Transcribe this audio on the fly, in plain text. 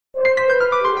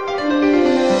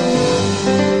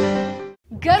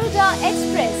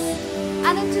Express,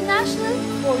 an international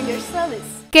courier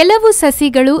service. ಕೆಲವು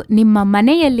ಸಸಿಗಳು ನಿಮ್ಮ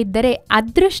ಮನೆಯಲ್ಲಿದ್ದರೆ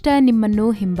ಅದೃಷ್ಟ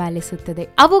ನಿಮ್ಮನ್ನು ಹಿಂಬಾಲಿಸುತ್ತದೆ.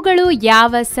 ಅವುಗಳು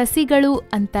ಯಾವ ಸಸಿಗಳು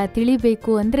ಅಂತ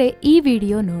ತಿಳಿಬೇಕು ಅಂದ್ರೆ ಈ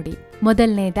ವಿಡಿಯೋ ನೋಡಿ.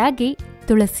 ಮೊದಲನೇದಾಗಿ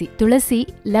ತುಳಸಿ. ತುಳಸಿ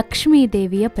ಲಕ್ಷ್ಮೀ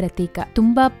ದೇವಿಯ ಪ್ರತೀಕ.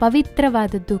 ತುಂಬಾ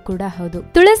ಪವಿತ್ರವಾದದ್ದು ಕೂಡ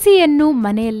ಹೌದು. ತುಳಸಿಯನ್ನು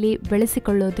ಮನೆಯಲ್ಲಿ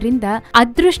ಬೆಳೆಸಿಕೊಳ್ಳೋದ್ರಿಂದ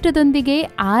ಅದೃಷ್ಟದೊಂದಿಗೆ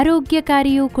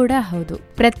ಆರೋಗ್ಯಕಾರಿಯೂ ಕೂಡ ಹೌದು.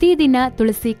 ಪ್ರತಿದಿನ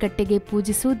ತುಳಸಿ ಕಟ್ಟೆಗೆ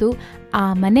ಪೂಜಿಸುವುದು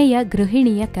ಆ ಮನೆಯ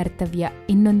ಗೃಹಿಣಿಯ ಕರ್ತವ್ಯ.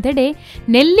 ಇನ್ನೊಂದೆಡೆ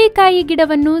ನೆಲ್ಲಿಕಾಯಿ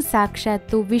ಗಿಡವನ್ನು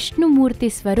ಸಾಕ್ಷಾತ್ತು ವಿಷ್ಣುಮೂರ್ತಿ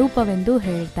ಸ್ವರೂಪವೆಂದು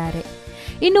ಹೇಳ್ತಾರೆ.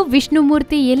 ಇನ್ನು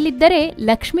ವಿಷ್ಣುಮೂರ್ತಿ ಎಲ್ಲಿದ್ದರೆ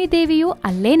ಲಕ್ಷ್ಮೀದೇವಿಯು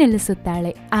ಅಲ್ಲೇ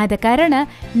ನೆಲೆಸುತ್ತಾಳೆ. ಆದ ಕಾರಣ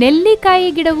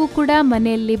ನೆಲ್ಲಿಕಾಯಿ ಗಿಡವೂ ಕೂಡ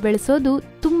ಮನೆಯಲ್ಲಿ ಬೆಳೆಸೋದು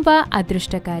ತುಂಬಾ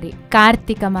ಅದೃಷ್ಟಕಾರಿ.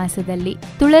 ಕಾರ್ತಿಕ ಮಾಸದಲ್ಲಿ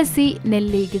ತುಳಸಿ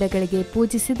ನೆಲ್ಲಿ ಗಿಡಗಳಿಗೆ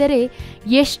ಪೂಜಿಸಿದರೆ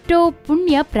ಎಷ್ಟೋ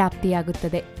ಪುಣ್ಯ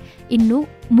ಪ್ರಾಪ್ತಿಯಾಗುತ್ತದೆ. ಇನ್ನು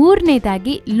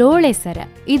ಮೂರನೇದಾಗಿ ಲೋಳೆ ಸರ.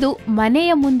 ಇದು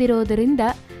ಮನೆಯ ಮುಂದಿರೋದರಿಂದ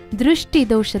ದೃಷ್ಟಿ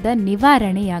ದೋಷದ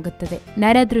ನಿವಾರಣೆಯಾಗುತ್ತದೆ.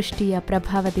 ನರದೃಷ್ಟಿಯ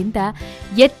ಪ್ರಭಾವದಿಂದ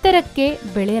ಎತ್ತರಕ್ಕೆ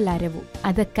ಬೆಳೆಯಲಾರೆವು.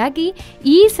 ಅದಕ್ಕಾಗಿ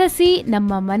ಈ ಸಸಿ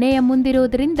ನಮ್ಮ ಮನೆಯ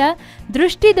ಮುಂದಿರೋದ್ರಿಂದ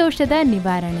ದೃಷ್ಟಿದೋಷದ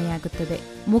ನಿವಾರಣೆಯಾಗುತ್ತದೆ.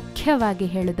 ಮುಖ್ಯವಾಗಿ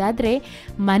ಹೇಳುವುದಾದ್ರೆ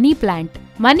ಮನಿ ಪ್ಲಾಂಟ್.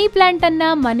 ಮನಿ ಪ್ಲಾಂಟ್ ಅನ್ನ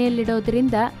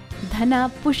ಮನೆಯಲ್ಲಿಡೋದ್ರಿಂದ ಧನ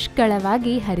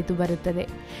ಪುಷ್ಕಳವಾಗಿ ಹರಿದು ಬರುತ್ತದೆ.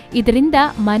 ಇದರಿಂದ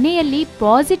ಮನೆಯಲ್ಲಿ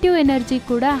ಪಾಸಿಟಿವ್ ಎನರ್ಜಿ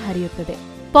ಕೂಡ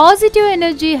ಹರಿಯುತ್ತದೆ. ಪಾಸಿಟಿವ್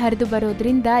ಎನರ್ಜಿ ಹರಿದು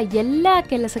ಬರೋದ್ರಿಂದ ಎಲ್ಲ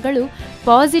ಕೆಲಸಗಳು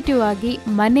ಪಾಸಿಟಿವ್ ಆಗಿ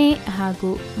ಮನೆ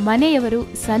ಹಾಗೂ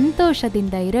ಮನೆಯವರು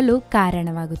ಸಂತೋಷದಿಂದ ಇರಲು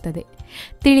ಕಾರಣವಾಗುತ್ತದೆ.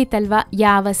 ತಿಳಿತಲ್ವಾ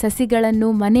ಯಾವ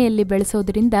ಸಸಿಗಳನ್ನು ಮನೆಯಲ್ಲಿ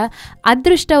ಬೆಳೆಸೋದ್ರಿಂದ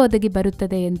ಅದೃಷ್ಟ ಒದಗಿ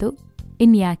ಬರುತ್ತದೆ ಎಂದು?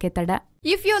 ಇನ್ಯಾಕೆ ತಡ?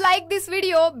 If you like this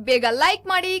video, ಬೇಗ ಲೈಕ್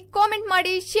ಮಾಡಿ, ಕಾಮೆಂಟ್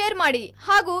ಮಾಡಿ, ಶೇರ್ ಮಾಡಿ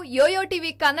ಹಾಗೂ ಯೋಯೋ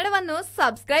ಟಿವಿ ಕನ್ನಡವನ್ನು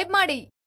ಸಬ್ಸ್ಕ್ರೈಬ್ ಮಾಡಿ.